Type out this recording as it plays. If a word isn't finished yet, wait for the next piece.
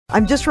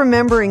I'm just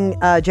remembering,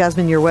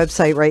 Jasmine, your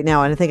website right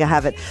now, and I think I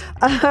have it.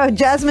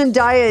 Jasmine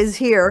Daya is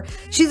here.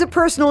 She's a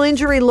personal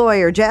injury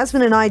lawyer.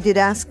 Jasmine and I did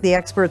Ask the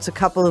Experts a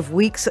couple of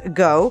weeks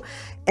ago,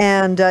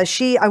 and I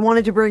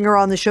wanted to bring her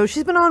on the show.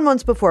 She's been on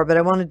once before, but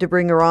I wanted to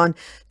bring her on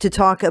to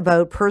talk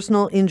about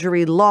personal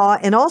injury law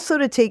and also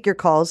to take your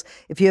calls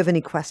if you have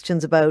any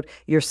questions about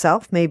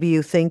yourself. Maybe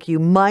you think you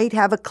might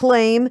have a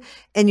claim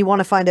and you want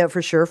to find out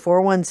for sure.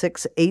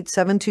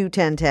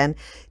 416-872-1010.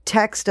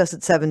 Text us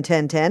at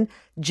 71010.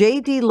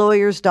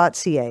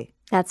 jdlawyers.ca.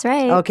 That's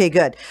right. Okay,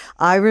 good.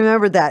 I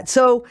remember that.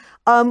 So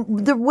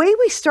the way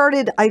we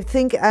started, I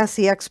think, Ask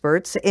the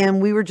Experts,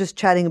 and we were just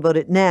chatting about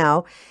it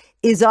now,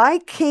 is I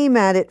came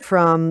at it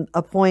from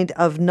a point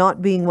of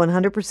not being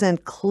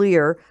 100%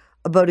 clear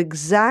about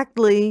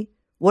exactly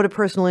what a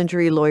personal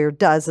injury lawyer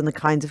does and the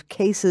kinds of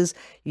cases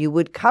you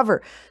would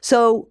cover.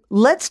 So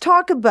let's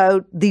talk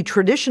about the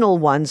traditional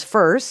ones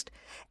first,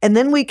 and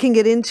then we can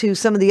get into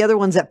some of the other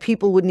ones that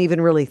people wouldn't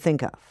even really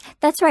think of.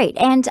 That's right.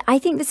 And I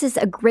think this is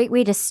a great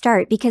way to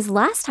start because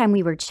last time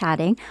we were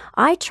chatting,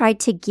 I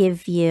tried to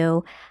give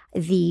you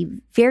the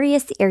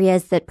various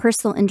areas that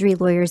personal injury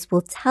lawyers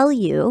will tell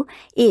you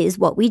is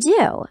what we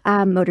do.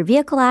 Motor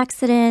vehicle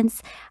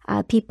accidents,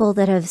 people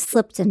that have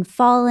slipped and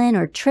fallen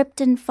or tripped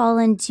and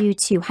fallen due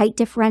to height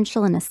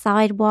differential in a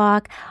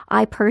sidewalk.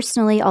 I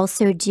personally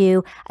also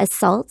do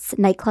assaults,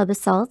 nightclub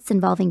assaults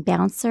involving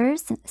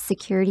bouncers,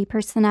 security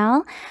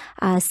personnel.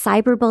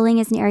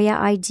 Cyberbullying is an area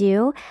I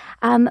do.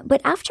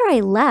 But after I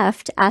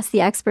left Ask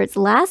the Experts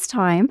last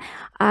time,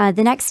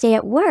 the next day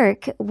at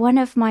work, one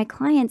of my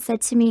clients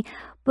said to me,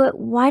 "But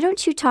why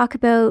don't you talk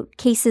about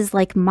cases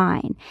like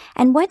mine?"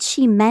 And what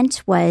she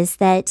meant was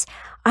that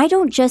I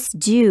don't just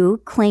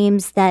do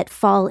claims that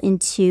fall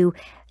into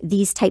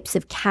these types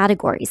of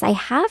categories. I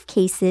have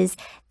cases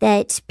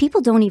that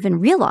people don't even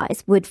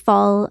realize would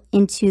fall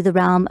into the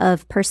realm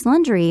of personal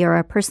injury or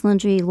a personal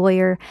injury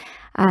lawyer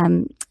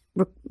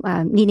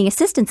needing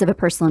assistance of a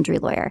personal injury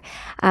lawyer.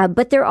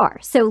 But there are.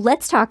 So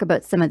let's talk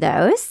about some of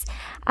those.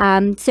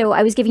 So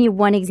I was giving you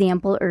one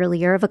example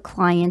earlier of a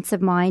client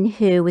of mine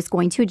who was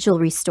going to a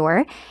jewelry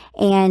store,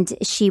 and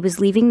she was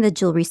leaving the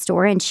jewelry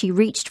store and she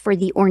reached for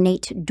the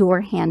ornate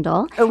door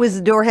handle. It was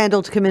the door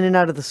handle to come in and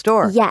out of the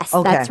store? Yes,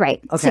 okay. That's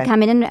right. Okay. To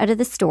come in and out of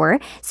the store.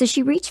 So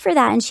she reached for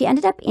that and she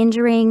ended up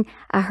injuring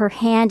her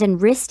hand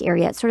and wrist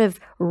area. It sort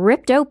of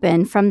ripped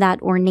open from that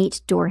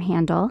ornate door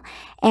handle.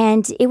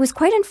 And it was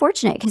quite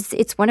unfortunate because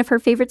it's one of her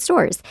favorite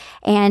stores.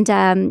 And,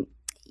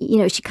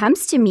 she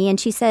comes to me and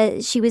she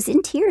says she was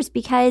in tears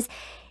because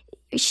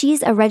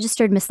she's a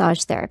registered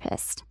massage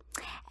therapist.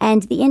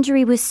 And the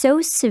injury was so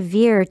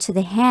severe to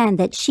the hand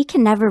that she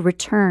can never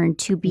return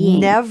to being.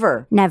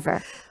 Never.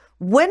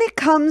 When it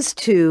comes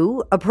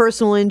to a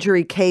personal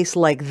injury case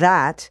like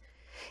that,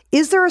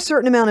 is there a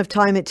certain amount of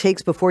time it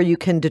takes before you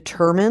can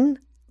determine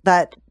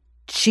that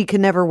she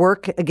can never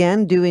work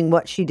again doing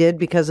what she did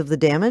because of the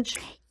damage?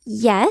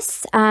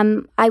 Yes.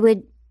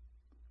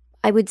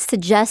 I would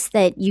suggest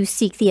that you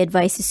seek the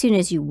advice as soon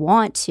as you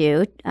want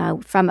to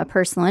from a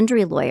personal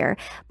injury lawyer.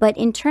 But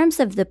in terms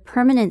of the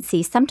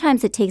permanency,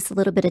 sometimes it takes a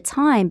little bit of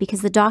time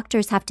because the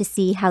doctors have to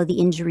see how the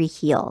injury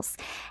heals.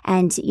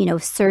 And,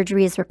 if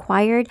surgery is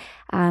required,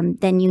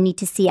 then you need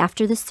to see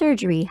after the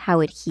surgery how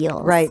it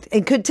heals. Right.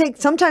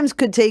 It sometimes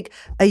could take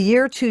a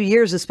year, 2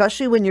 years,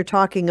 especially when you're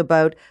talking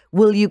about,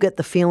 will you get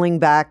the feeling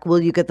back?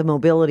 Will you get the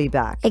mobility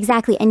back?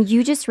 Exactly. And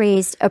you just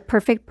raised a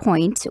perfect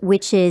point,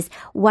 which is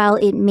while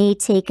it may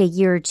take a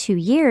year or 2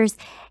 years,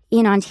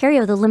 in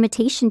Ontario, the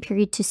limitation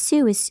period to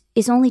sue is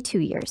only 2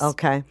 years.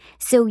 Okay.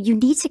 So you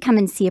need to come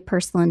and see a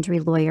personal injury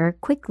lawyer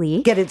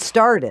quickly. Get it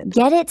started.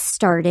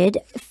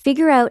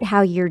 Figure out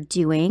how you're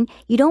doing.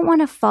 You don't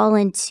want to fall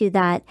into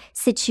that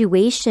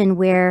situation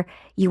where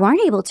you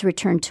aren't able to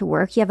return to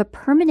work. You have a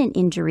permanent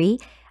injury,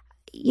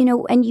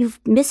 and you've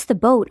missed the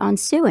boat on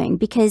suing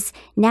because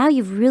now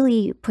you've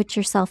really put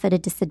yourself at a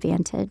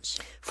disadvantage.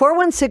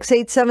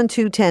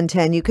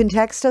 416-872-1010. You can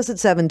text us at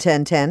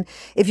 71010.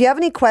 If you have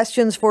any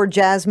questions for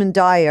Jasmine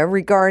Daya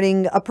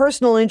regarding a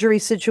personal injury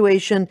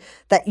situation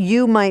that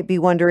you might be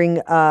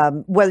wondering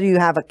whether you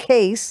have a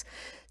case.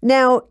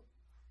 Now,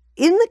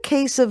 in the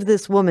case of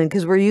this woman,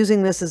 because we're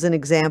using this as an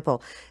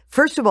example,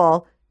 first of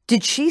all,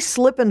 did she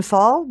slip and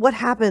fall? What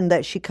happened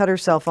that she cut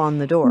herself on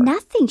the door?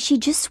 Nothing. She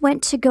just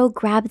went to go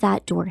grab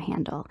that door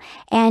handle.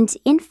 And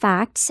in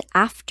fact,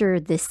 after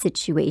this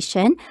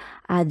situation,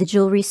 the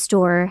jewelry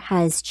store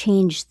has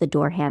changed the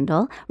door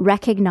handle,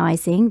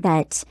 recognizing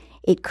that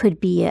it could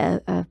be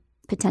a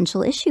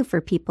potential issue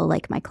for people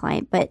like my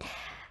client. But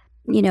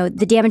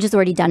the damage is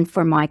already done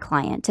for my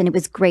client. And it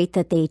was great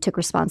that they took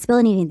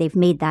responsibility and they've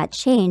made that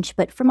change.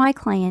 But for my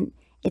client,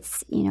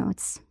 it's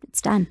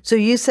done. So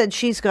you said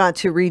she's got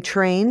to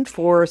retrain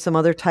for some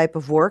other type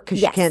of work because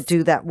she can't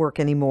do that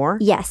work anymore?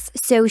 Yes.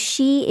 So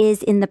she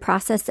is in the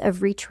process of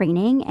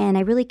retraining, and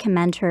I really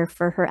commend her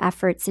for her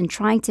efforts in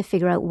trying to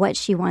figure out what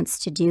she wants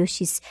to do.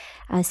 She's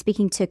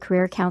speaking to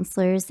career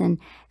counselors and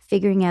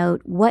figuring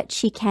out what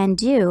she can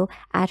do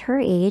at her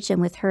age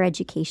and with her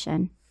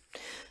education.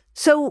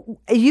 So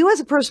you as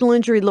a personal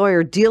injury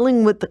lawyer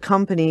dealing with the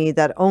company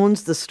that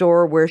owns the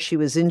store where she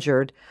was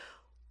injured,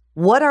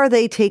 what are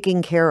they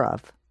taking care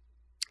of?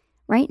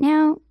 Right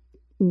now,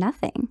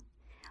 nothing.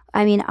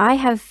 I mean, I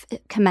have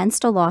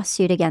commenced a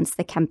lawsuit against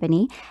the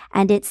company,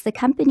 and it's the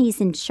company's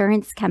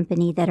insurance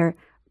company that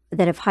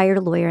have hired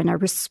a lawyer and are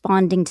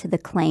responding to the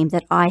claim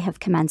that I have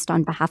commenced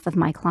on behalf of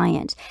my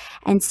client.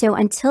 And so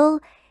until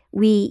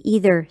we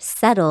either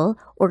settle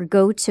or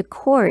go to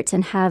court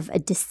and have a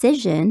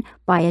decision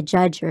by a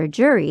judge or a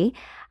jury,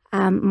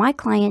 my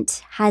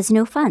client has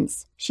no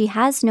funds. She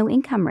has no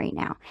income right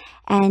now.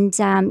 And,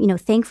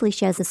 thankfully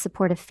she has a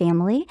supportive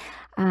family.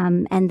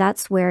 And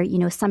that's where,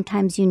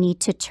 sometimes you need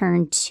to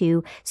turn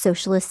to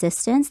social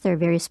assistance. There are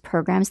various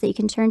programs that you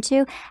can turn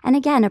to. And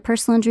again, a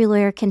personal injury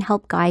lawyer can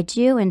help guide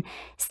you and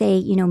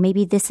say,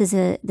 maybe this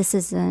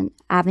is an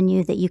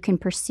avenue that you can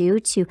pursue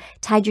to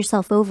tide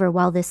yourself over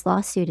while this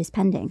lawsuit is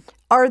pending.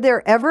 Are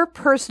there ever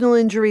personal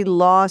injury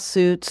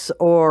lawsuits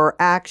or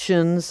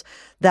actions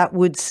that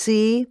would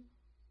see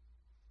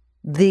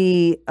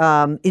the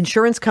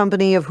insurance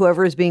company of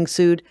whoever is being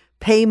sued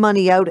pay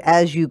money out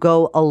as you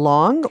go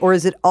along, or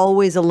is it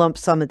always a lump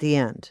sum at the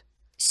end?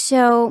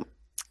 So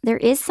there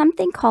is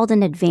something called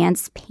an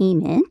advance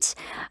payment,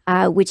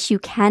 which you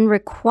can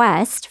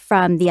request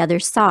from the other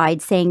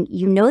side saying,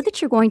 that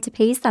you're going to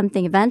pay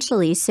something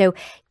eventually. So,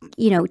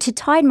 to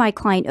tide my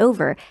client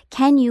over,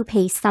 can you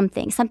pay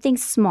something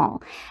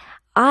small?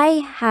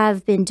 I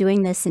have been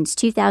doing this since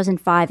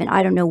 2005, and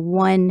I don't know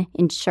one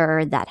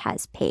insurer that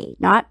has paid,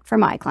 not for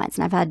my clients,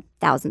 and I've had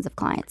thousands of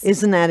clients.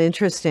 Isn't that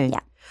interesting? Yeah.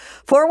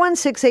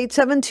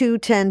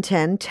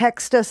 416-872-1010.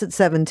 Text us at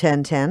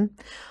 71010.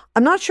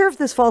 I'm not sure if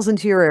this falls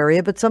into your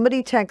area, but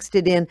somebody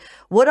texted in,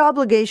 what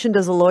obligation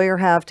does a lawyer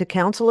have to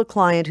counsel a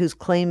client whose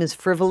claim is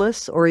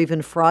frivolous or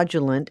even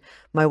fraudulent?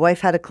 My wife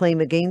had a claim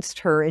against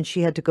her, and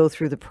she had to go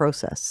through the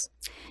process.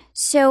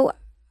 So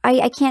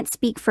I can't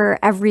speak for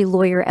every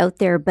lawyer out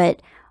there,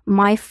 but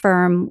my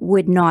firm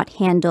would not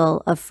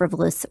handle a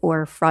frivolous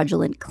or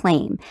fraudulent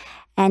claim.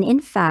 And in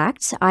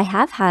fact, I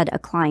have had a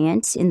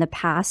client in the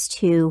past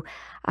who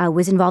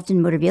was involved in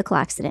a motor vehicle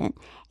accident.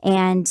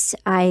 And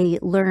I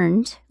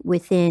learned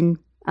within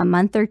a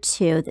month or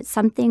two that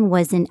something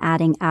wasn't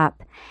adding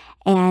up.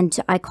 And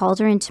I called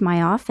her into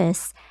my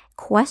office,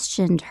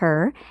 questioned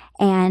her,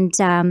 and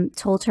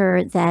told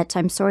her that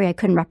I'm sorry I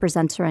couldn't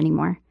represent her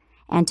anymore,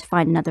 and to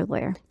find another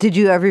lawyer. Did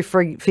you ever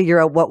figure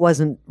out what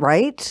wasn't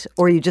right,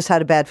 or you just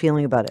had a bad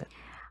feeling about it?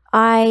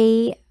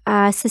 I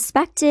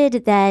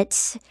suspected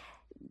that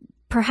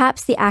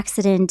perhaps the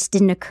accident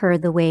didn't occur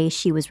the way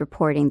she was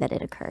reporting that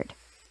it occurred.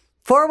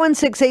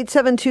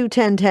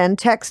 416-872-1010.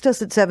 Text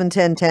us at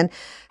 71010.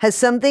 Has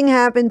something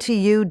happened to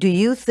you? Do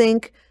you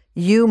think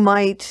you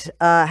might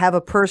have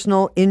a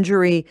personal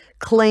injury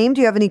claim?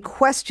 Do you have any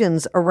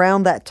questions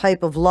around that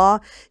type of law?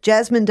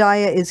 Jasmine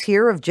Daya is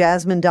here of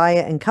Jasmine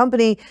Daya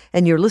Company,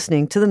 and you're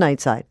listening to The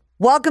Nightside.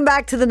 Welcome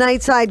back to The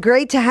Nightside.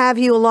 Great to have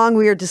you along.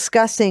 We are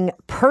discussing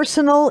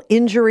personal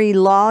injury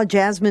law.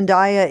 Jasmine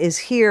Daya is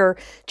here.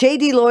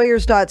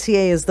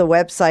 jdlawyers.ca is the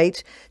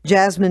website.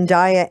 Jasmine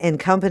Daya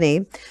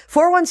Company.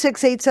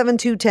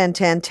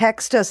 416-872-1010.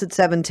 Text us at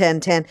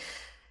 71010.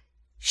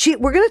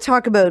 We're going to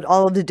talk about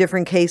all of the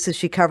different cases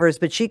she covers,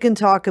 but she can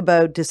talk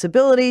about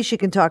disability. She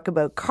can talk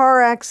about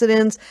car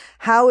accidents,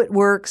 how it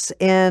works.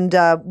 And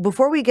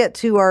before we get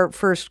to our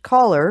first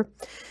caller,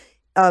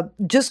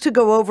 just to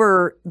go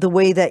over the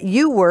way that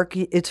you work,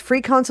 it's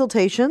free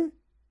consultation.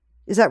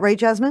 Is that right,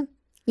 Jasmine?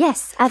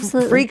 Yes,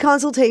 absolutely. Free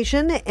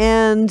consultation,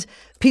 and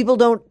people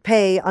don't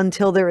pay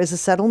until there is a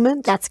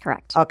settlement? That's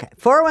correct. Okay.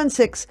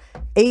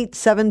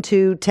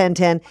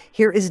 416-872-1010.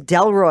 Here is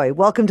Delroy.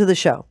 Welcome to the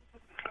show.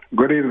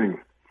 Good evening.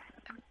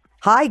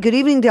 Hi, good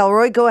evening,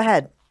 Delroy. Go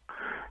ahead.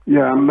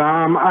 Yeah,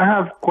 I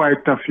have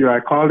quite a few. I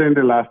called in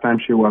the last time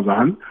she was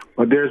on,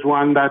 but there's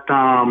one that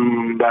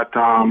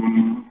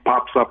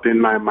pops up in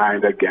my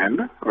mind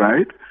again,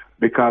 right?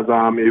 Because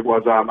it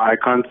was I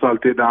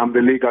consulted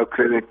the legal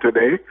clinic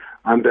today,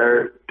 and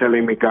they're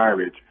telling me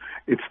garbage.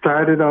 It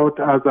started out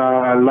as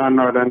a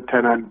landlord and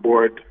tenant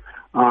board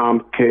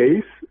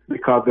case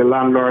because the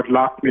landlord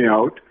locked me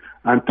out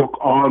and took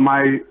all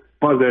my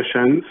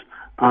possessions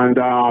and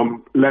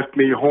left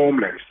me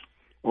homeless.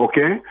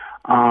 Okay.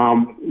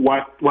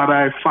 What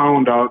I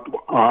found out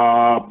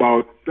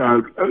about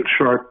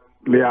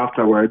shortly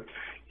afterwards,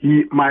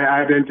 my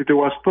identity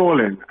was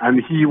stolen,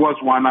 and he was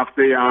one of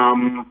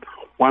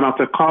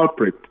the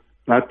culprits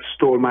that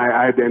stole my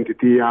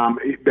identity.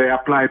 They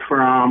applied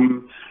for.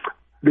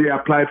 He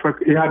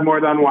had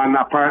more than one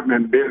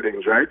apartment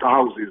buildings, right?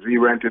 Houses he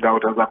rented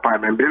out as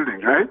apartment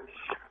buildings, right?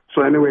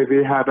 So anyway,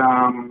 they had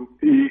a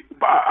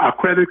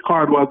credit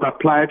card was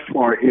applied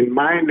for in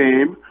my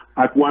name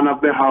at one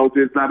of the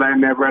houses that I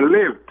never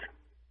lived.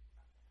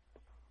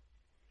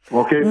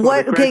 Okay. So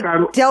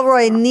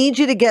Delroy, I need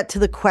you to get to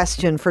the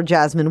question for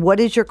Jasmine. What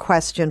is your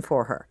question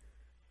for her?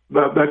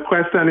 The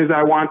question is,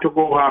 I want to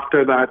go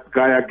after that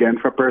guy again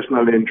for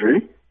personal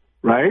injury,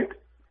 right?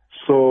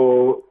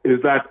 So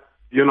is that,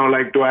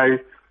 do I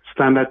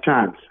stand a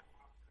chance?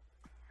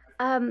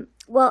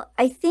 Well,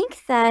 I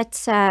think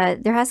that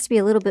there has to be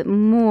a little bit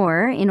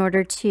more in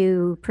order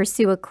to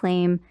pursue a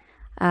claim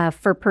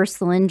for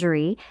personal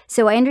injury.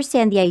 So I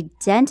understand the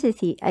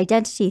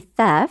identity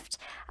theft,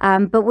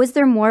 but was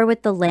there more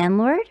with the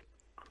landlord?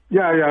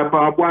 Yeah.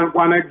 But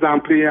one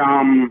example,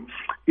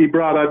 he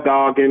brought a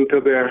dog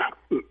into the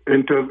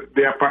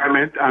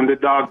apartment, and the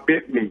dog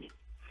bit me.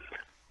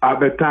 At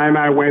the time,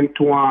 I went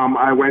to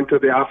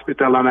the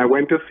hospital, and I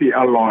went to see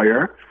a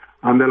lawyer,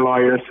 and the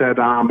lawyer said,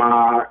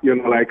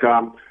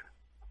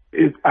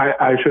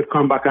 I should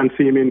come back and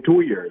see him in 2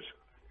 years,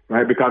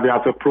 right? Because they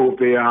have to prove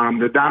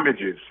the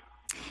damages.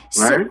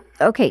 Right?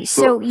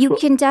 So you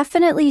can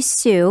definitely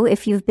sue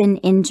if you've been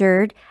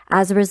injured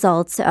as a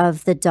result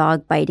of the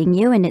dog biting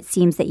you, and it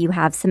seems that you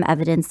have some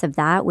evidence of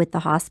that with the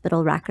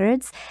hospital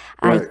records.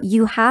 Right.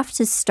 You have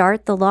to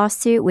start the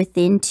lawsuit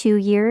within 2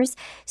 years.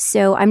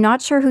 So I'm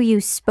not sure who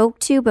you spoke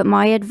to, but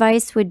my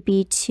advice would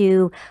be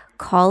to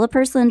call a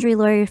personal injury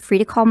lawyer. You're free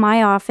to call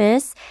my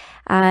office,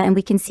 and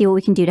we can see what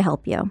we can do to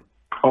help you.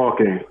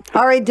 Okay.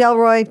 All right,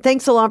 Delroy,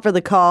 thanks a lot for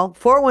the call.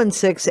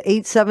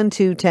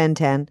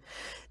 416-872-1010.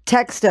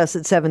 Text us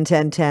at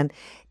 71010.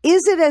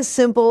 Is it as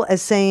simple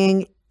as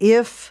saying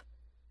if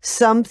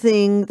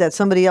something that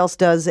somebody else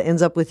does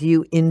ends up with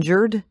you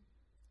injured,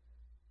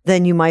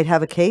 then you might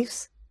have a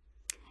case?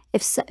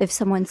 If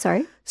someone,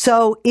 sorry?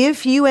 So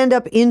if you end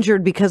up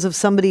injured because of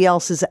somebody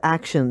else's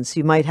actions,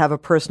 you might have a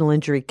personal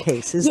injury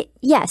case.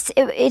 Yes,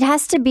 it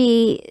has to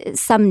be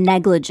some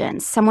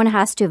negligence. Someone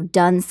has to have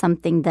done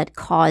something that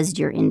caused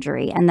your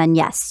injury. And then,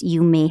 yes,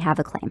 you may have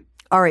a claim.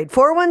 All right,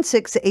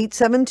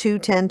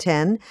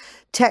 416-872-1010.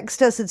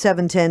 Text us at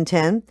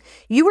 71010.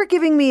 You were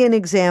giving me an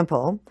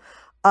example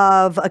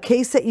of a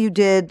case that you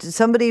did,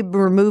 somebody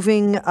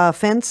removing a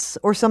fence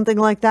or something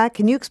like that.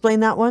 Can you explain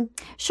that one?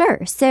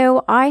 Sure.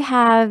 So I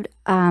had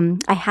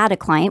a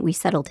client. We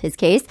settled his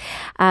case,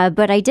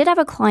 but I did have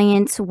a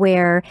client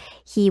where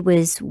he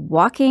was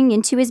walking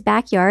into his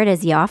backyard,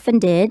 as he often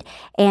did,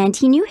 and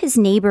he knew his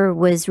neighbor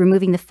was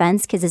removing the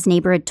fence because his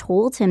neighbor had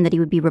told him that he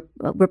would be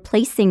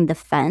replacing the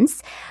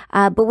fence.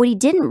 But what he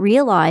didn't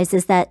realize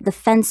is that the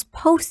fence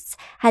posts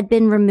had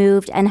been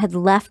removed and had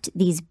left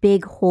these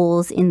big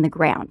holes in the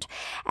ground.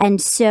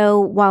 And so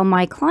while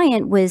my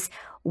client was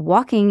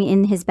walking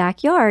in his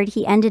backyard,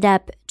 he ended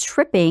up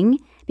tripping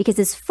because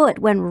his foot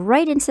went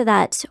right into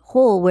that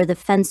hole where the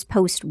fence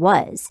post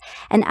was.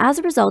 And as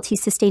a result, he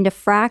sustained a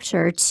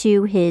fracture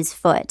to his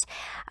foot.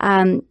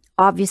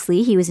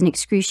 Obviously, he was in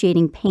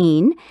excruciating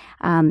pain.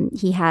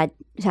 He had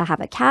to have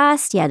a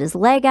cast, he had his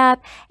leg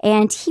up,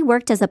 and he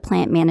worked as a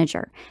plant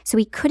manager. So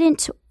he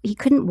couldn't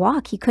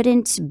walk, he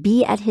couldn't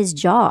be at his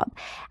job.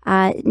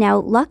 Now,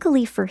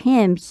 luckily for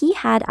him, he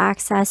had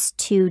access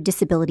to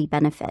disability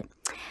benefit.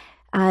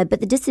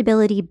 But the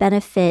disability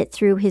benefit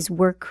through his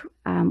work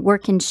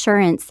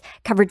insurance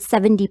covered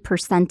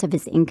 70% of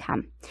his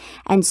income.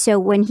 And so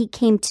when he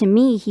came to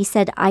me, he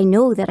said, I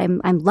know that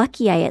I'm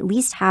lucky I at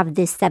least have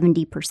this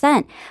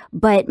 70%,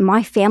 but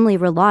my family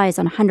relies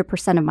on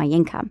 100% of my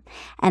income.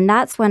 And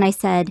that's when I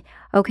said,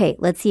 okay,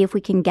 let's see if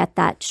we can get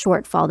that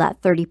shortfall,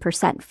 that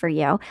 30% for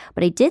you.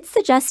 But I did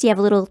suggest you have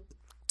a little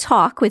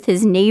talk with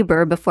his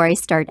neighbor before I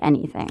start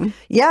anything.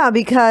 Yeah,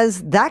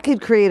 because that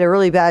could create a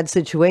really bad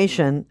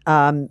situation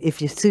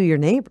if you sue your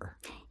neighbor.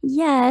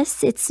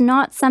 Yes, it's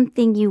not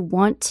something you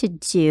want to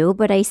do,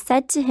 but I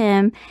said to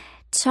him,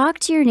 talk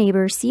to your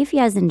neighbor, see if he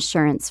has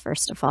insurance,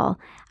 first of all.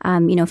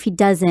 If he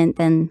doesn't,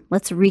 then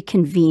let's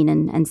reconvene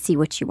and see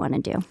what you want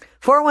to do.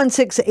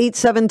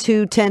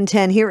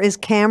 416-872-1010. Here is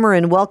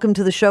Cameron. Welcome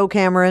to the show,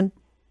 Cameron.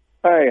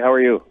 Hi, how are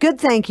you? Good,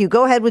 thank you.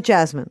 Go ahead with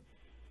Jasmine.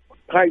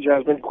 Hi,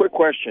 Jasmine. Quick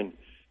question.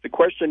 The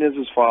question is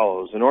as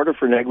follows. In order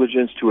for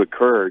negligence to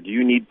occur, do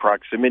you need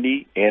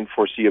proximity and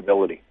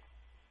foreseeability?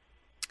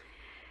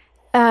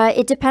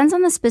 It depends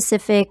on the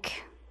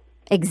specific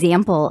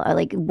example.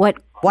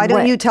 Why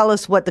don't you tell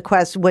us what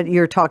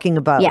you're talking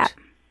about? Yeah.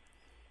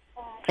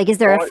 Is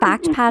there a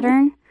fact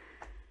pattern?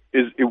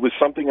 It was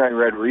something I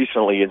read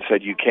recently and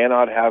said you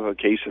cannot have a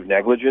case of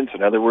negligence.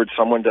 In other words,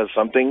 someone does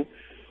something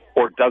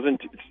or does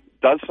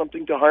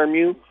something to harm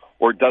you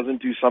or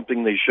doesn't do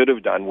something they should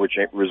have done, which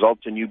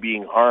results in you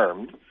being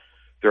harmed.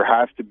 There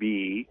has to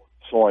be,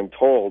 so I'm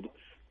told,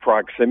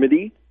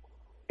 proximity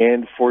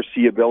and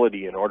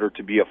foreseeability in order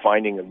to be a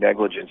finding of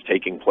negligence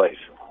taking place.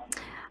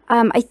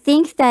 I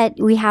think that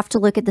we have to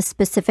look at the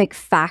specific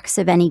facts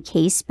of any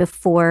case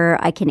before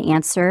I can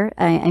answer.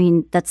 I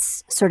mean,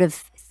 that's sort of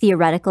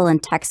theoretical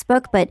and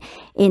textbook, but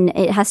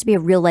it has to be a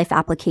real life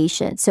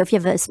application. So if you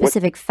have a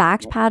specific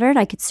fact pattern,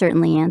 I could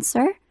certainly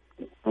answer.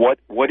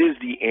 What is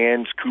the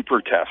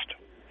Annes-Cooper test?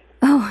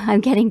 Oh, I'm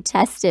getting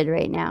tested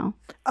right now.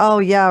 Oh,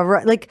 yeah.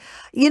 Right.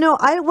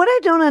 What I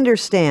don't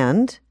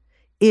understand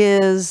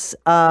is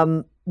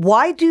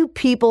why do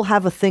people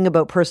have a thing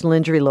about personal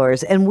injury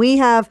lawyers? And we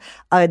have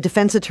a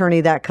defense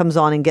attorney that comes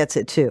on and gets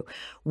it too.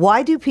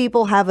 Why do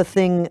people have a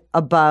thing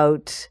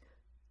about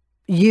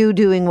you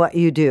doing what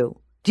you do?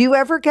 Do you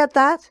ever get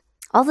that?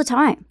 All the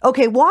time.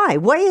 Okay. Why?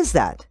 Why is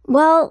that?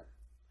 Well,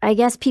 I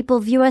guess people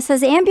view us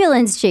as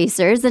ambulance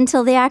chasers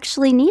until they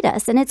actually need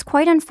us. And it's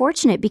quite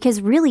unfortunate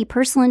because really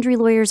personal injury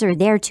lawyers are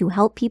there to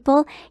help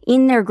people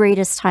in their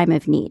greatest time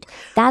of need.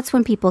 That's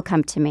when people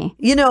come to me.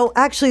 You know,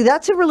 actually,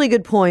 that's a really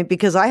good point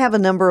because I have a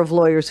number of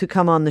lawyers who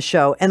come on the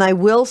show. And I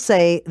will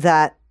say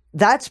that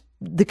that's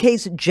the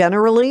case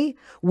generally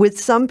with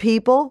some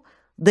people.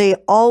 They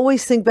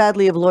always think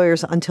badly of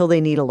lawyers until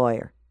they need a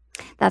lawyer.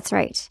 That's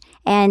right.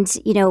 And,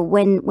 you know,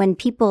 when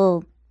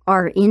people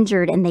are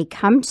injured and they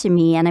come to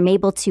me and I'm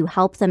able to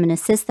help them and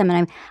assist them and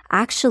I'm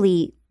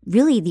actually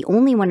really the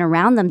only one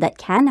around them that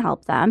can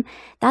help them,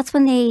 that's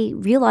when they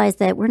realize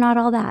that we're not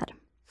all bad.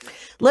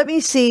 Let me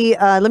see.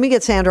 Let me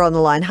get Sandra on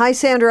the line. Hi,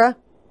 Sandra.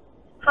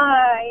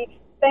 Hi.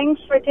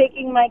 Thanks for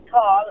taking my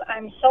call.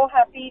 I'm so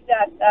happy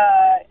that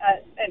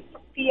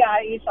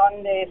PI is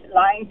on the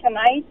line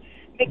tonight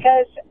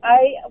because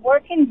I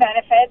work in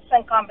benefits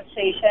and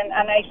compensation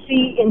and I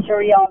see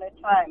injury all the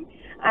time.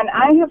 And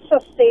I have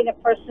sustained a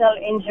personal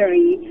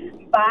injury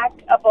back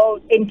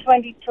about in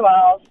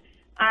 2012.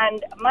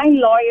 And my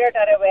lawyer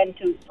that I went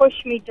to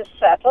pushed me to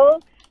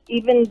settle,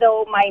 even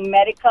though my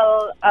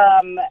medical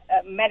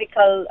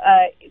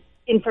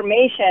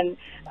information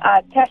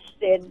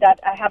tested that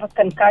I have a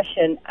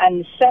concussion.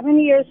 And 7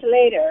 years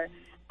later,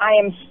 I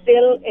am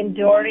still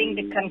enduring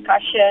the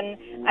concussion,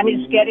 and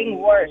it's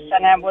getting worse.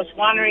 And I was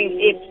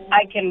wondering if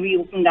I can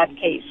reopen that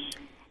case.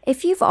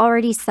 If you've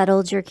already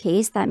settled your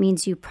case, that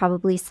means you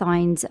probably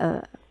signed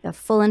a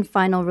full and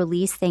final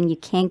release saying you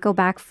can't go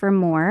back for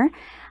more.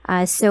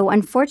 So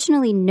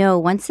unfortunately, no,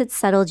 once it's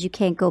settled, you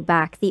can't go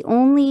back. The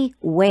only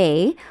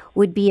way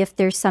would be if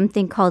there's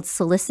something called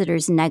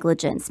solicitor's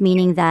negligence,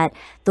 meaning that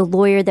the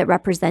lawyer that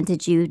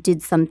represented you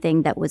did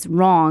something that was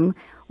wrong,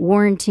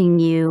 warranting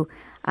you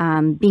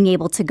being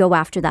able to go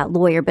after that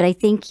lawyer. But I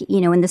think, you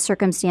know, in the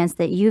circumstance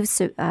that you've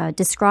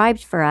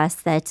described for us,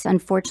 that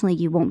unfortunately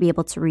you won't be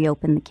able to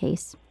reopen the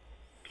case.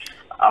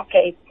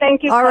 Okay.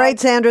 Thank you. All right,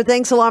 Sandra.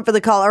 Thanks a lot for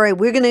the call. All right.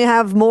 We're going to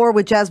have more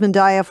with Jasmine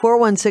Daya,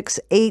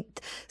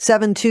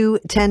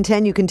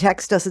 416-872-1010. You can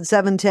text us at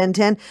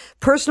 71010.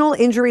 Personal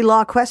injury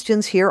law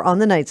questions here on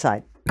the Night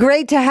Side.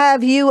 Great to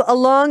have you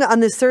along on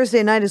this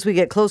Thursday night as we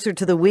get closer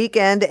to the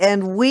weekend.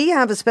 And we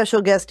have a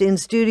special guest in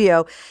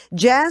studio.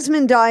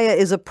 Jasmine Daya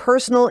is a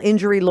personal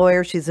injury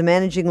lawyer. She's a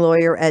managing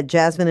lawyer at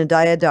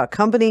JasmineandDaya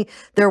Co.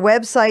 Their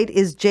website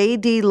is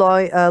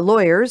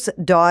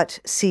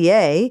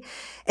jdlawyers.ca.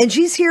 And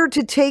she's here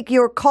to take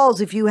your calls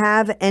if you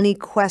have any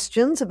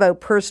questions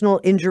about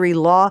personal injury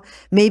law.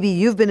 Maybe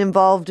you've been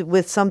involved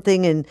with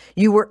something and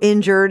you were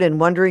injured and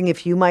wondering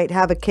if you might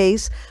have a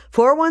case.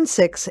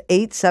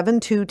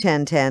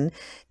 416-872-1010.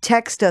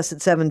 Text us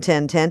at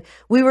 71010.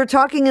 We were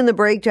talking in the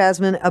break,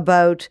 Jasmine,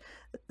 about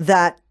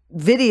that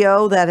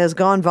video that has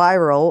gone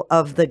viral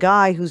of the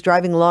guy who's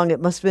driving along.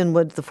 It must have been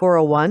the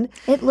 401.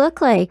 It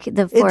looked like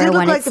the 401. It did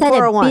look like it the said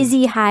 401. A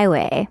busy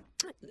highway.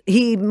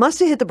 He must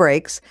have hit the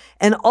brakes,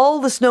 and all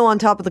the snow on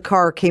top of the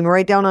car came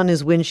right down on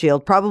his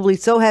windshield, probably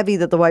so heavy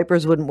that the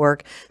wipers wouldn't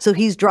work. So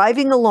he's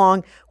driving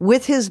along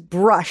with his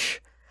brush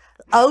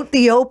out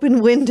the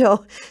open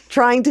window,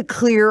 trying to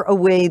clear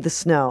away the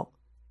snow.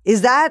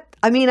 Is that,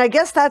 I mean, I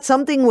guess that's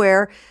something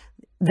where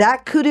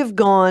that could have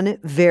gone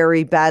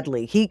very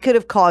badly. He could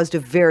have caused a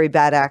very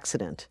bad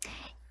accident.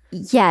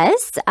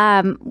 Yes.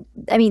 I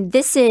mean,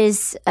 this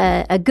is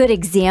a good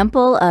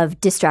example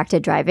of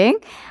distracted driving.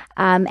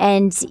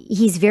 And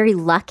he's very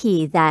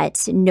lucky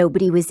that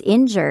nobody was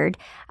injured.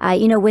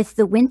 You know, with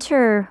the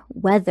winter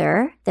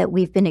weather that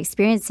we've been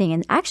experiencing,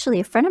 and actually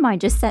a friend of mine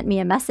just sent me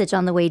a message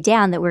on the way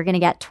down that we're going to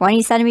get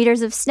 20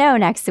 centimeters of snow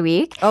next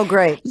week. Oh,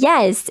 great.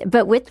 Yes.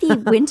 But with the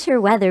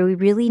winter weather, we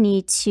really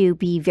need to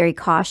be very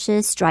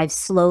cautious, drive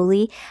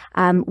slowly,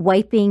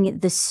 wiping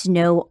the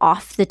snow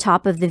off the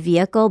top of the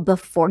vehicle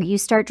before you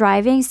start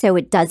driving so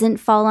it doesn't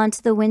fall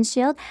onto the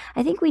windshield.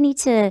 I think we need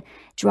to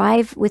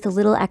drive with a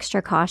little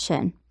extra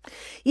caution.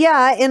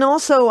 Yeah. And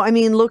also, I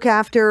mean, look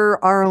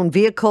after our own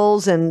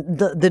vehicles, and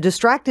the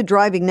distracted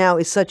driving now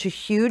is such a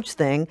huge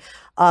thing.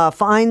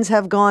 Fines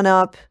have gone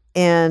up,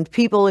 and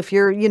people, if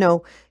you're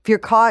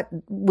caught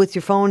with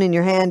your phone in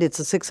your hand, it's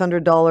a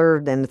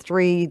 $600 and a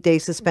 3-day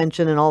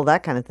suspension and all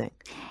that kind of thing.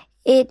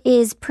 It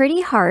is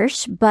pretty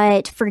harsh,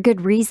 but for good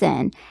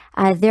reason.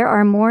 There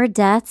are more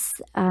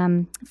deaths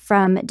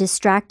from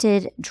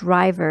distracted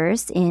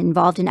drivers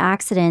involved in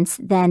accidents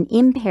than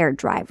impaired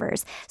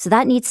drivers. So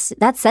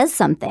that says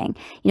something.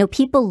 You know,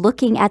 people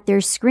looking at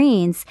their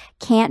screens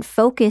can't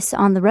focus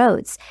on the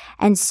roads.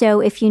 And so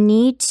if you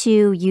need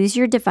to use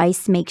your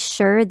device, make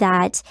sure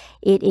that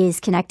it is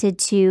connected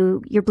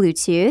to your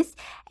Bluetooth,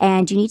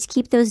 and you need to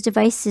keep those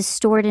devices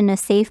stored in a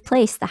safe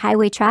place. The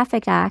Highway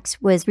Traffic Act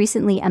was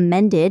recently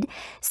amended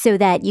so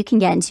that you can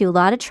get into a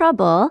lot of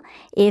trouble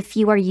if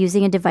you are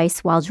using a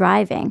device while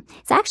driving.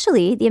 It's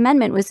actually, the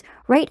amendment was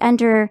right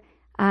under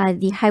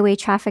the Highway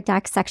Traffic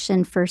Act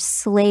section for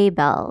sleigh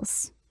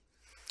bells.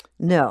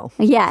 No.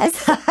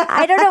 Yes.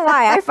 I don't know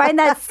why. I find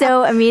that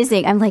so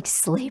amusing. I'm like,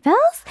 sleigh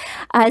bells?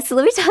 So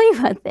let me tell you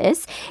about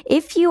this.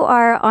 If you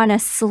are on a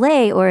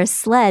sleigh or a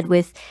sled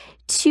with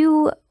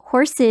two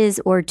horses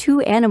or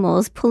two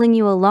animals pulling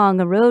you along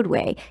a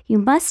roadway. You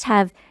must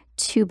have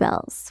two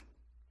bells.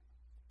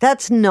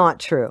 That's not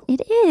true.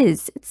 It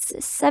is.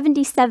 It's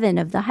 77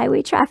 of the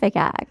Highway Traffic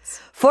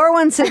Act.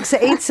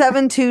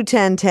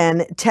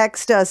 416-872-1010.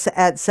 Text us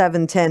at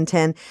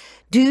 71010.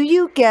 Do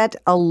you get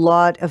a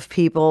lot of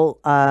people?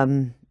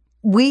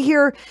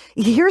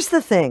 Here's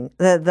the thing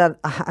that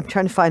I'm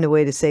trying to find a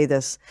way to say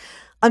this.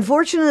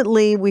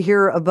 Unfortunately, we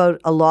hear about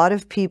a lot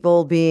of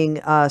people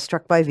being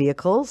struck by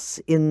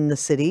vehicles in the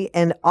city,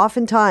 and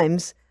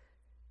oftentimes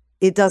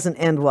it doesn't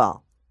end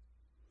well.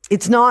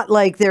 It's not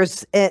like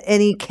there's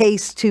any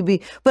case to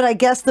be, but I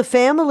guess the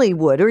family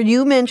would. Or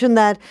you mentioned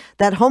that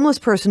homeless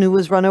person who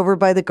was run over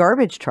by the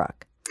garbage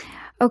truck.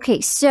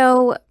 Okay,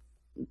 so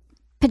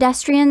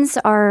pedestrians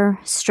are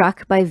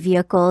struck by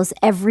vehicles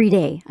every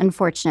day,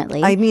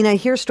 unfortunately. I mean, I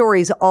hear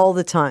stories all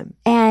the time.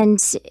 And,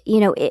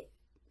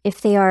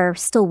 if they are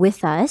still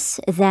with us,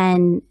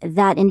 then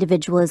that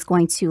individual is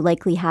going to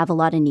likely have a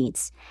lot of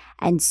needs.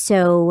 And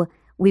so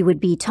we would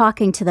be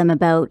talking to them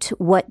about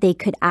what they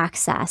could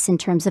access in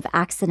terms of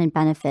accident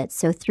benefits.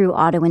 So through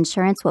auto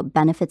insurance, what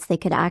benefits they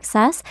could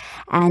access.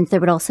 And there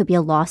would also be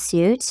a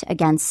lawsuit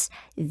against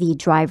the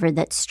driver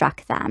that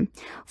struck them.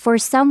 For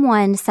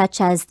someone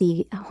such as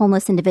the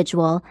homeless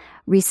individual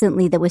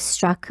recently that was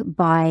struck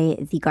by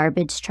the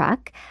garbage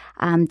truck,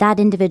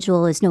 that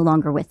individual is no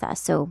longer with us.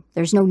 So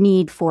there's no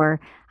need for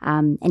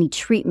any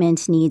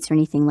treatment needs or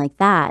anything like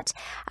that.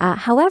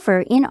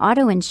 However, in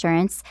auto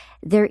insurance,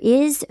 there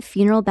is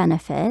funeral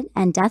benefit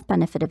and death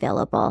benefit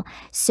available.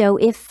 So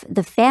if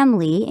the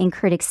family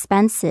incurred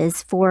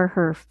expenses for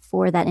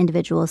that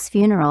individual's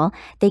funeral,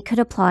 they could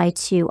apply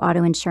to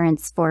auto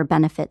insurance for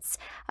benefits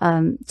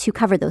to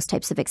cover those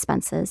types of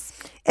expenses.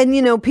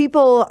 And,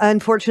 people,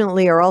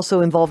 unfortunately, are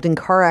also involved in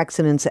car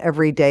accidents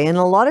every day. And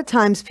a lot of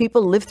times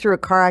people live through a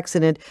car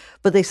accident,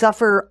 but they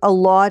suffer a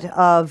lot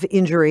of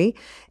injury.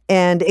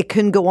 And it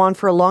can go on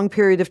for a long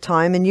period of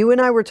time. And you and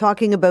I were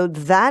talking about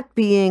that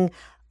being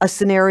a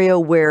scenario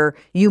where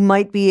you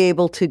might be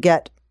able to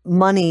get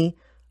money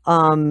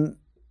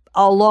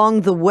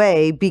along the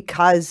way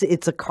because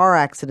it's a car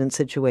accident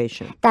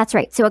situation. That's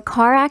right. So a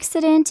car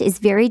accident is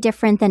very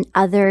different than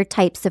other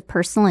types of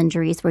personal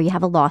injuries where you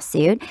have a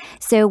lawsuit.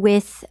 So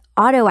with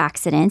auto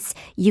accidents,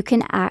 you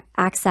can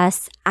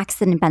access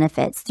accident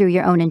benefits through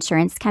your own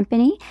insurance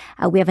company.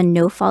 We have a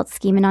no-fault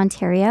scheme in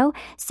Ontario.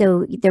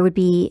 So there would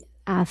be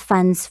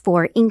funds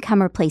for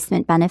income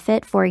replacement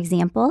benefit, for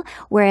example,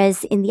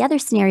 whereas in the other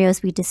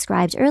scenarios we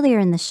described earlier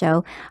in the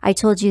show, I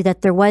told you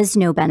that there was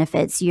no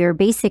benefits. You're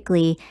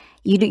basically,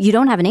 you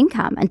don't have an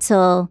income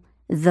until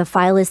the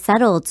file is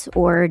settled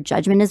or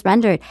judgment is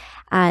rendered.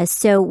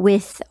 So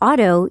with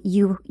auto,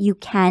 you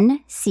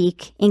can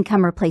seek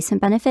income replacement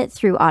benefit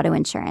through auto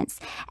insurance.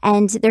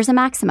 And there's a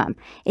maximum.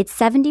 It's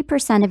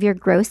 70% of your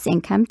gross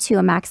income to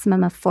a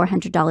maximum of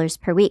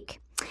 $400 per week.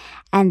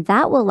 And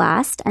that will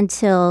last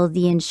until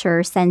the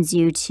insurer sends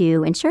you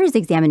to insurer's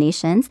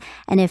examinations.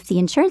 And if the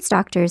insurance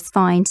doctors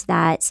find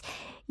that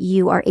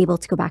you are able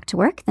to go back to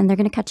work, then they're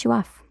going to cut you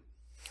off.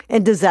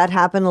 And does that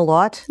happen a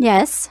lot?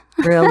 Yes.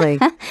 Really?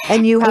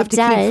 And you have to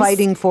keep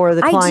fighting for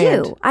the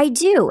client. I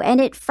do. And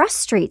it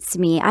frustrates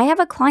me. I have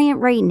a client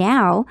right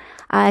now.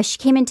 She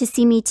came in to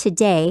see me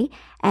today.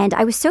 And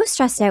I was so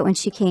stressed out when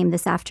she came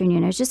this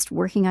afternoon. I was just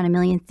working on a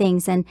million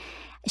things. And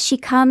she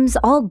comes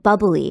all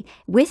bubbly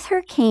with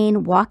her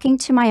cane, walking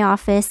to my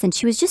office, and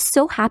she was just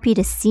so happy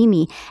to see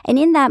me. And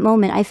in that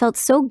moment, I felt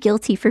so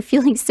guilty for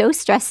feeling so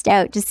stressed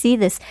out to see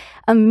this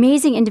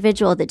amazing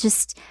individual that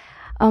just,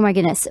 oh my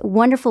goodness,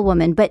 wonderful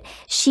woman. But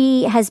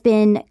she has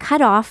been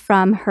cut off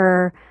from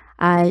her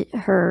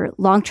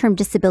long-term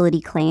disability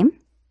claim.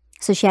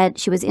 So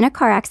she was in a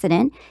car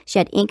accident. She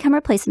had income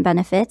replacement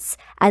benefits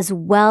as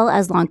well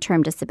as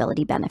long-term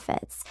disability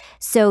benefits.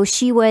 So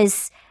she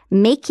was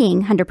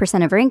making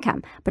 100% of her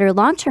income, but her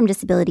long-term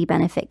disability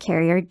benefit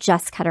carrier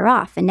just cut her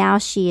off. And now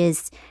she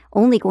is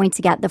only going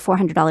to get the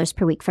 $400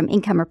 per week from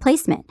income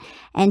replacement.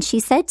 And she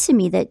said to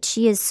me that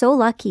she is so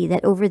lucky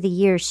that over the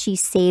years she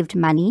saved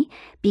money,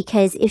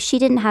 because if she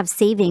didn't have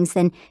savings,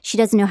 then she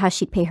doesn't know how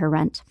she'd pay her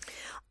rent.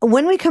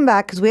 When we come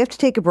back, because we have to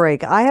take a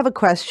break, I have a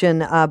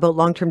question about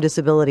long-term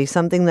disability,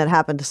 something that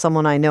happened to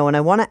someone I know. And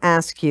I want to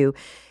ask you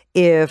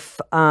if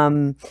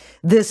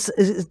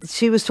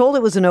she was told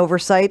it was an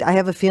oversight. I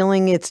have a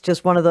feeling it's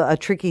just a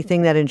tricky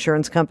thing that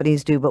insurance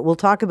companies do, but we'll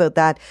talk about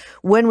that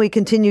when we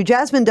continue.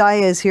 Jasmine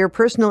Daya is here,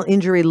 personal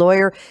injury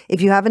lawyer.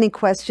 If you have any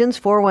questions,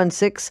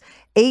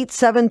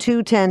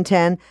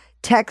 416-872-1010.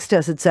 Text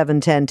us at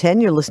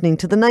 71010. You're listening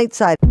to The Night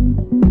Side.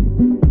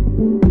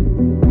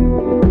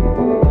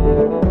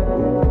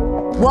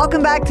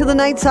 Welcome back to The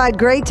Night Side.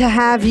 Great to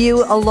have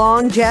you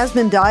along.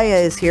 Jasmine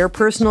Daya is here,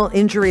 personal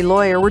injury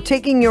lawyer. We're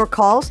taking your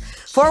calls,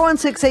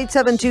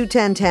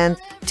 416-872-1010.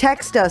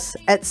 Text us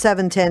at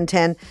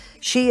 71010.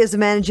 She is a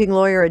managing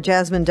lawyer at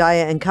Jasmine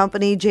Daya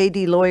Company,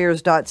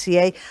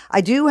 jdlawyers.ca.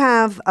 I do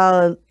have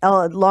a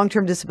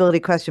long-term disability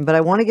question, but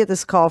I want to get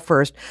this call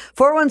first.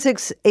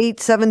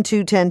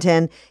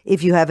 416-872-1010.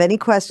 If you have any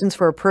questions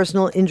for a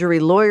personal injury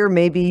lawyer,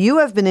 maybe you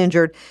have been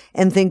injured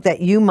and think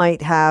that you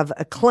might have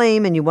a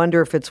claim and you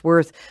wonder if it's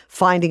worth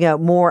finding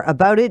out more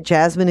about it.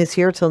 Jasmine is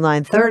here till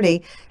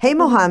 9:30. Hey,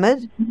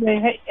 Mohammed.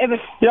 Hey,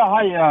 yeah,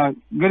 hi.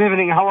 Good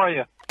evening. How are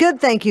you? Good,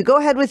 thank you. Go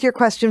ahead with your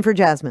question for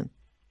Jasmine.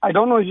 I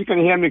don't know if you can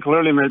hear me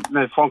clearly.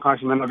 My phone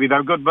connection may not be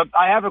that good, but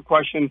I have a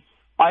question.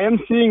 I am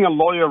seeing a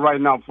lawyer right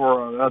now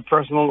for a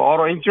personal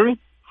auto injury,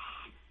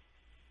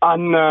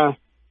 and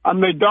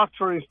my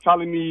doctor is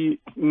telling me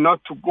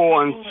not to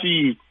go and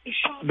see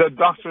the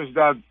doctors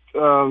that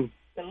the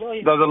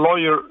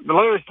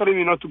lawyer is telling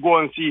me not to go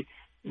and see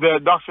the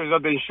doctors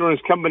that the insurance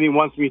company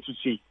wants me to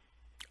see.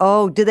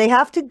 Oh, do they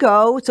have to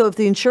go? So if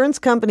the insurance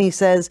company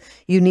says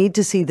you need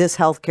to see this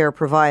healthcare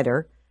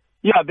provider.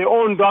 Yeah, their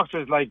own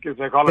doctors, like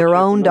psychologists. Their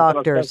own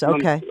doctors,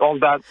 okay. All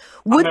that.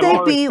 Would they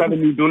be telling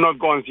me do not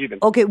go and see them?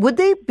 Okay, would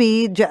they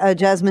be,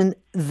 Jasmine,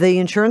 the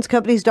insurance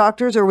company's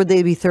doctors, or would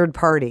they be third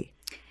party?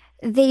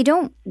 They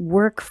don't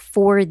work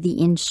for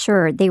the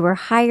insurer. They were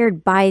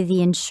hired by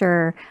the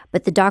insurer,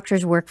 but the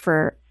doctors work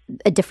for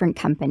a different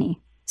company.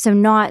 So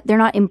they're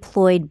not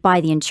employed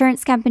by the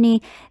insurance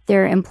company.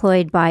 They're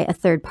employed by a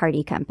third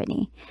party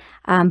company.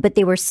 But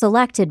they were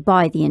selected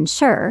by the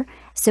insurer.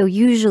 So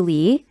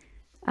usually,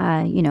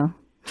 they're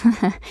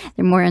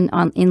more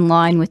in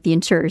line with the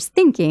insurer's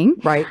thinking.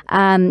 Right.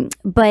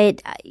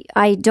 But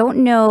I don't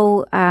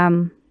know.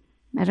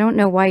 I don't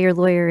know why your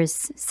lawyer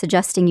is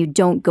suggesting you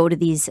don't go to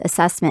these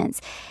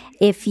assessments.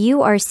 If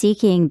you are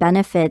seeking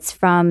benefits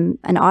from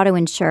an auto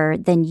insurer,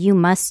 then you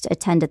must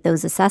attend at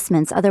those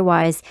assessments.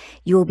 Otherwise,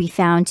 you will be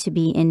found to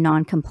be in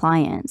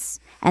non-compliance.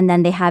 And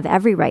then they have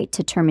every right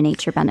to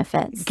terminate your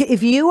benefits.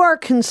 If you are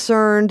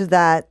concerned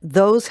that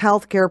those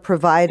healthcare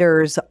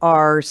providers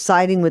are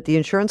siding with the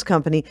insurance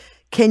company,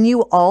 can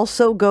you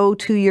also go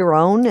to your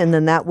own, and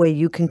then that way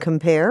you can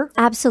compare?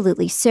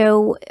 Absolutely.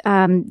 So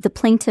the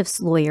plaintiff's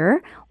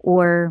lawyer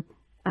or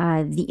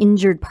the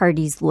injured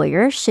party's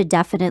lawyer should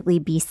definitely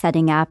be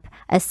setting up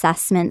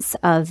assessments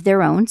of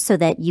their own so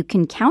that you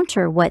can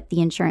counter what the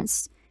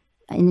insurance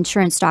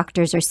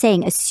doctors are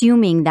saying,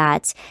 assuming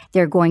that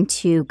they're going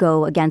to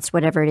go against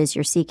whatever it is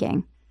you're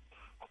seeking.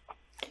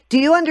 Do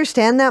you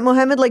understand that,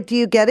 Mohammed? Like, do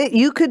you get it?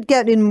 You could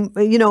get in,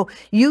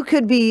 you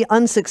could be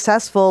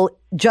unsuccessful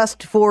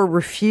just for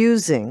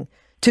refusing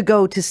to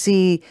go to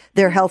see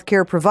their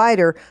healthcare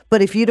provider.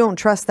 But if you don't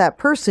trust that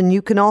person,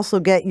 you can also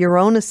get your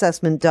own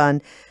assessment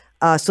done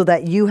so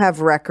that you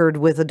have record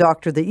with a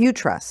doctor that you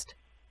trust.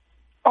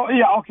 Oh,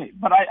 yeah, okay.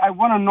 But I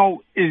want to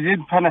know, is it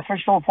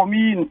beneficial for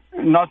me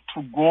not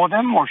to go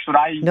them, or should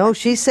I? No,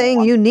 she's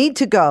saying you need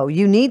to go.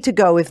 You need to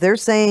go. If they're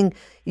saying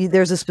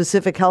there's a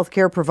specific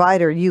healthcare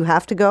provider, you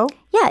have to go?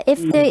 Yeah,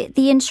 if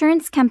the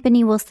insurance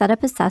company will set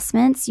up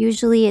assessments,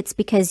 usually it's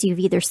because you've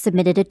either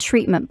submitted a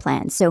treatment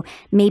plan. So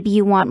maybe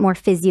you want more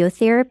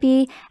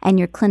physiotherapy and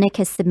your clinic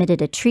has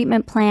submitted a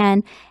treatment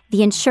plan.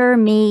 The insurer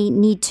may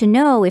need to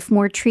know if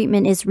more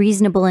treatment is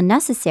reasonable and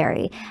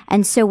necessary.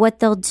 And so what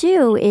they'll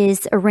do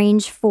is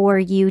arrange for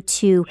you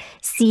to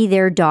see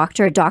their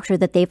doctor, a doctor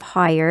that they've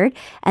hired,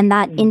 and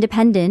that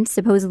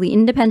supposedly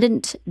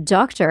independent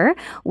doctor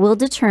will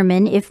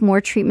determine if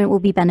more treatment will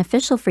be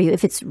beneficial for you,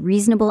 if it's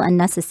reasonable and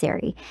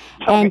necessary.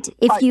 Okay. And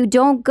if you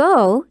don't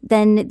go,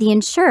 then the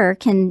insurer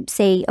can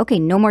say, okay,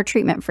 no more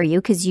treatment for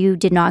you because you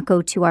did not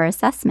go to our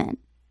assessment.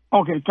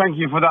 Okay, thank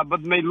you for that.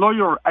 But my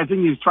lawyer, I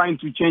think, is trying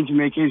to change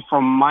my case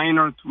from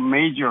minor to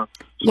major.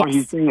 So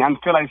he's saying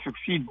until I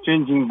succeed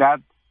changing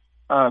that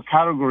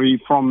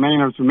category from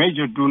minor to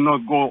major, do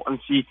not go and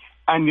see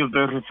any of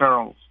the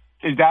referrals.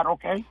 Is that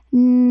okay?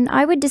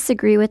 I would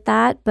disagree with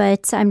that,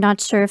 but I'm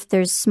not sure if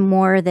there's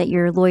more that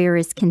your lawyer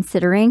is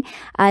considering.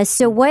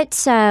 So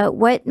what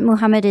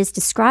Mohammed is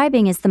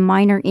describing is the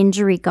minor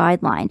injury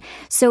guideline.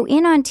 So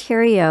in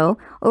Ontario,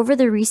 over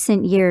the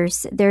recent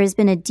years, there has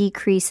been a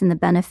decrease in the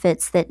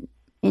benefits that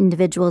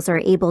individuals are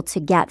able to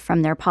get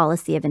from their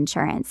policy of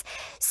insurance.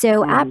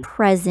 So at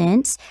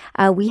present,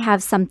 we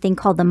have something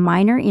called the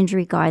minor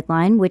injury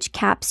guideline, which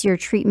caps your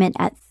treatment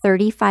at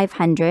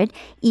 $3,500,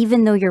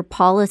 even though your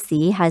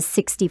policy has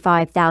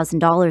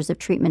 $65,000 of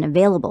treatment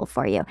available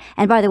for you.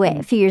 And by the way,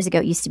 a few years ago,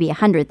 it used to be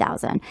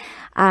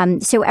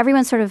 $100,000. So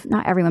everyone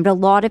not everyone, but a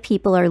lot of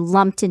people are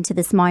lumped into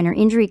this minor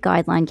injury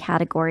guideline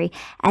category.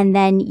 And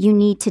then you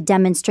need to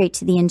demonstrate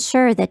to the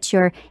insurer that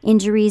your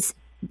injuries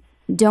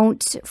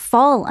don't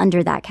fall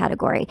under that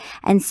category.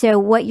 And so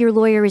what your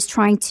lawyer is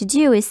trying to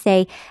do is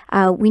say,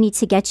 we need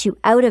to get you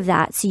out of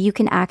that so you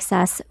can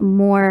access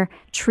more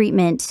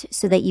treatment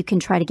so that you can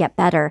try to get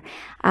better.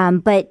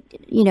 But,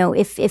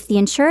 if the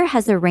insurer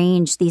has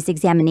arranged these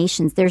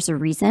examinations, there's a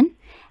reason.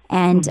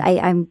 And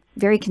I'm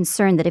very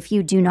concerned that if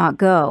you do not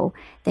go,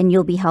 then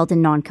you'll be held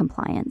in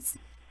non-compliance.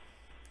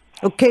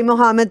 Okay,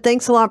 Mohammed,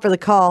 thanks a lot for the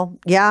call.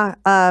 Yeah,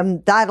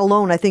 that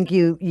alone, I think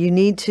you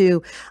need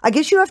to, I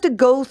guess you have to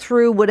go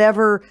through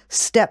whatever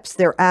steps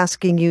they're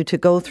asking you to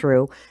go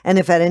through. And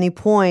if at any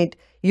point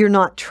you're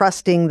not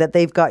trusting that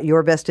they've got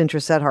your best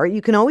interests at heart,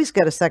 you can always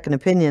get a second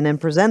opinion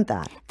and present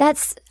that.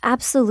 That's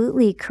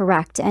absolutely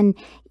correct. And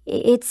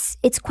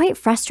it's quite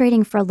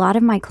frustrating for a lot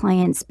of my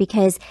clients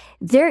because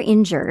they're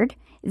injured.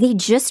 They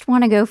just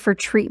want to go for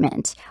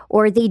treatment,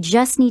 or they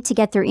just need to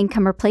get their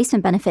income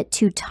replacement benefit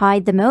to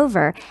tide them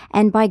over.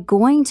 And by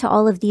going to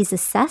all of these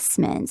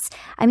assessments,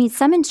 I mean,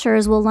 some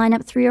insurers will line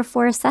up 3 or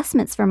 4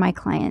 assessments for my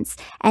clients,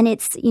 and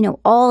it's,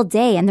 all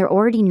day, and they're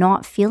already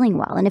not feeling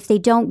well. And if they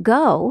don't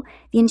go,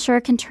 the insurer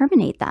can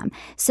terminate them.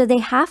 So they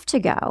have to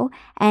go.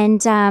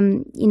 And,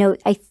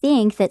 I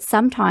think that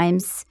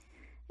sometimes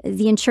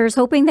the insurer's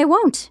hoping they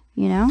won't,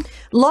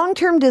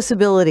 Long-term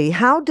disability,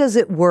 how does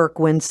it work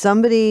when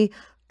somebody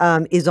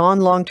is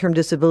on long-term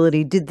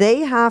disability? Did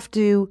they have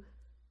to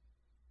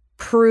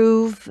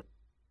prove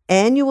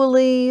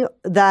annually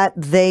that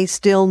they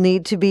still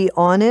need to be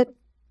on it?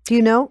 Do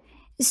you know?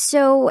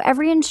 So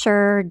every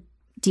insurer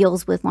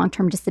deals with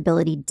long-term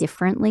disability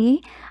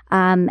differently,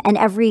 and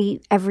every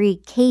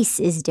case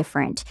is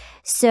different.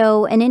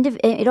 So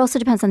it also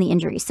depends on the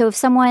injury. So if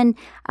someone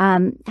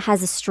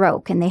has a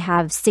stroke and they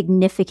have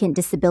significant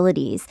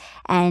disabilities,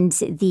 and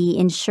the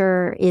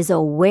insurer is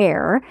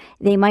aware,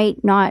 they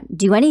might not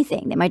do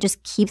anything. They might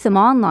just keep them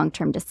on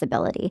long-term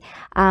disability.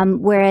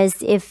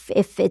 Whereas if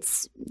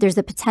there's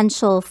a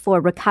potential for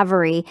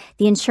recovery,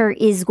 the insurer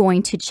is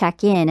going to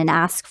check in and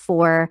ask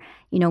for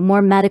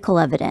more medical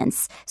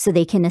evidence so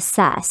they can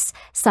assess.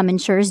 Some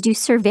insurers do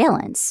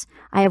surveillance.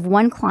 I have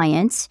one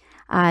client,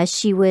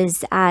 she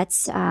was at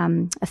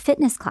a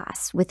fitness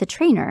class with a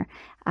trainer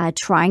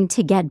trying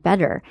to get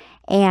better.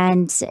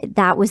 And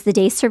that was the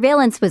day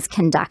surveillance was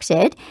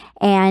conducted.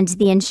 And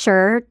the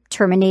insurer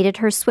terminated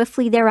her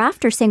swiftly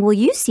thereafter, saying, well,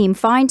 you seem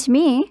fine to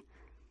me.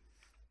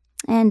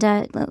 And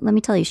let me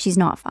tell you, she's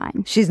not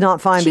fine. She's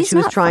not fine, but she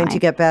was trying to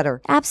get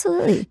better.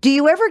 Absolutely. Do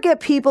you ever get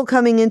people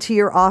coming into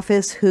your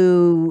office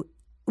who,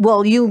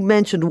 well, you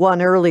mentioned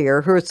one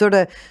earlier, who are sort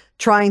of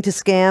trying to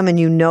scam and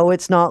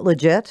it's not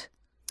legit?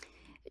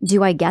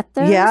 Do I get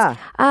those? Yeah.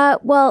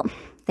 Well,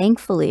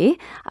 thankfully,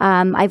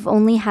 I've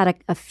only had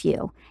a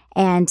few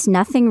and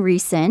nothing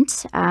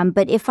recent.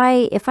 But if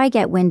I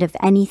get wind of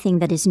anything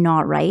that is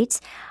not right,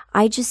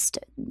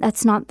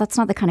 that's not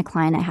the kind of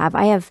client I have.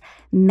 I have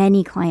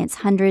many clients,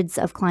 hundreds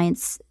of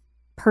clients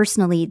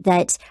personally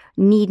that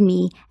need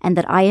me and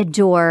that I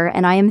adore,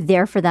 and I am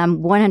there for them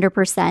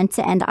 100%,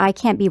 and I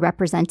can't be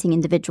representing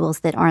individuals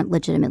that aren't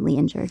legitimately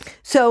injured.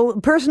 So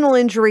personal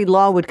injury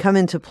law would come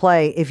into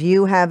play if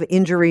you have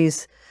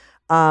injuries,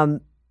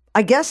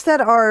 I guess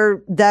that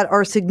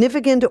are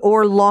significant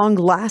or long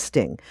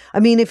lasting. I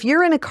mean, if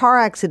you're in a car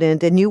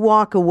accident and you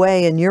walk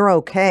away and you're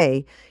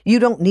okay, you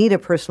don't need a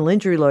personal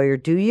injury lawyer,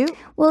 do you?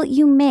 Well,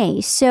 you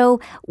may. So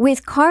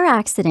with car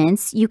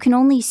accidents, you can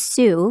only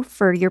sue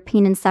for your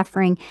pain and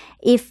suffering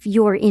if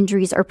your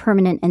injuries are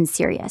permanent and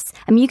serious.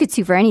 I mean, you could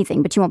sue for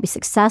anything, but you won't be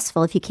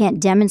successful if you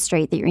can't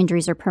demonstrate that your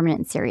injuries are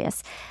permanent and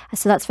serious.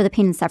 So that's for the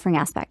pain and suffering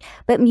aspect.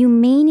 But you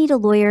may need a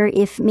lawyer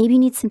if maybe you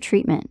need some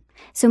treatment.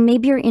 So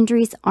maybe your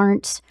injuries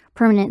aren't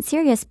permanent and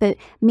serious, but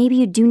maybe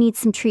you do need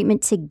some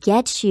treatment to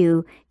get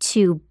you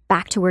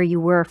back to where you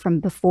were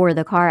from before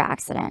the car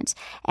accident.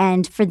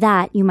 And for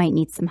that, you might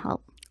need some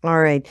help.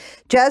 All right.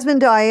 Jasmine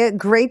Daya,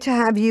 great to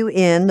have you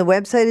in. The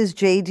website is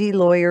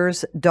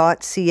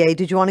jdlawyers.ca.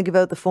 Did you want to give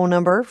out the phone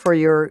number for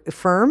your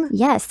firm?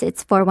 Yes,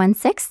 it's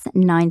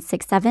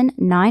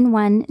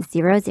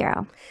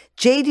 416-967-9100.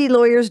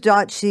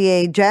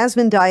 jdlawyers.ca.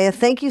 Jasmine Daya,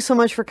 thank you so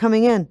much for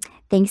coming in.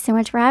 Thanks so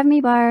much for having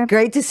me, Barb.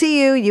 Great to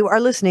see you. You are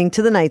listening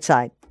to The Night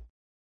Side.